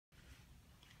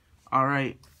All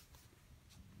right.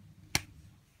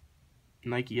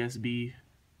 Nike SB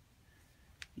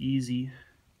Yeezy.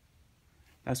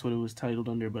 That's what it was titled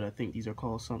under, but I think these are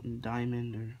called something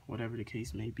Diamond or whatever the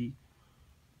case may be.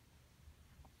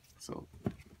 So,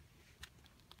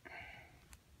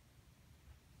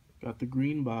 got the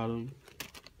green bottom,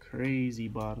 crazy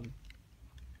bottom,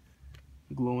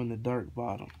 glow in the dark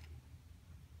bottom.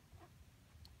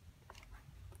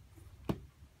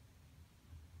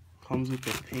 Comes with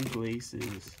the pink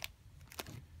laces.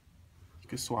 You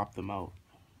can swap them out.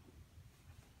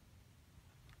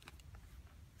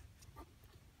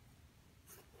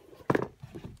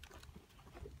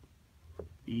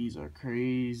 These are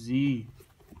crazy.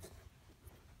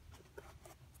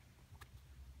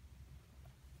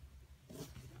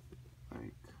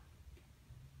 Like,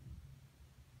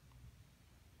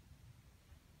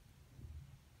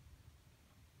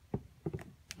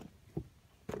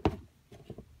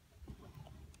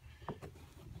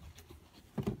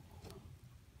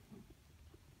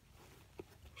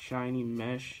 shiny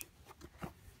mesh.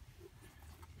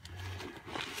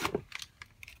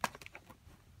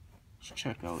 Let's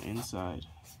check out inside.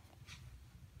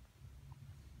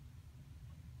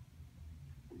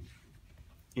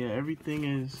 Yeah, everything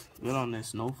is good on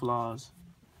this, no flaws.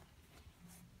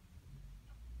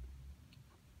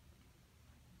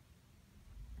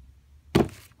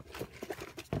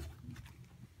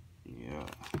 Yeah.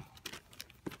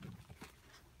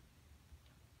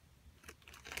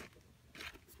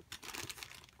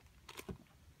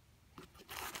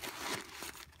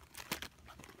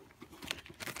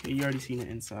 Okay, you already seen the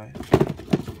inside.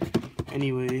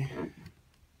 Anyway,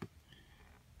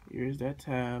 here's that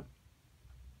tab.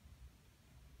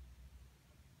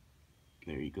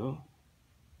 There you go.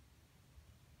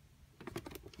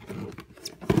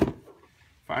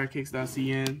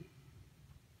 Firekicks.Cn.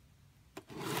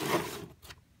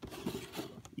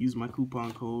 Use my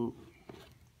coupon code.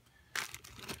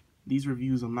 These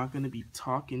reviews, I'm not going to be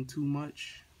talking too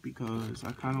much because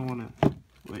I kind of want to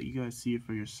let you guys see it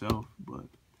for yourself. But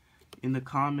in the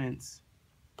comments,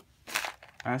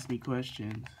 ask me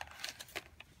questions.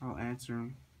 I'll answer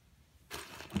them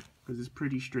because it's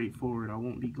pretty straightforward. I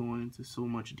won't be going into so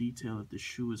much detail if the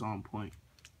shoe is on point.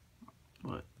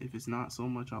 But if it's not so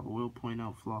much, I will point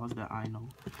out flaws that I know.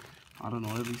 I don't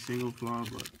know every single flaw,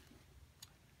 but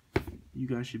you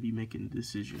guys should be making a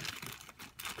decision.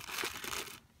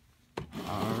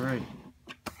 Alright.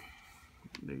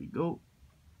 There you go.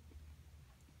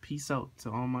 Peace out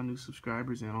to all my new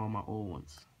subscribers and all my old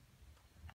ones.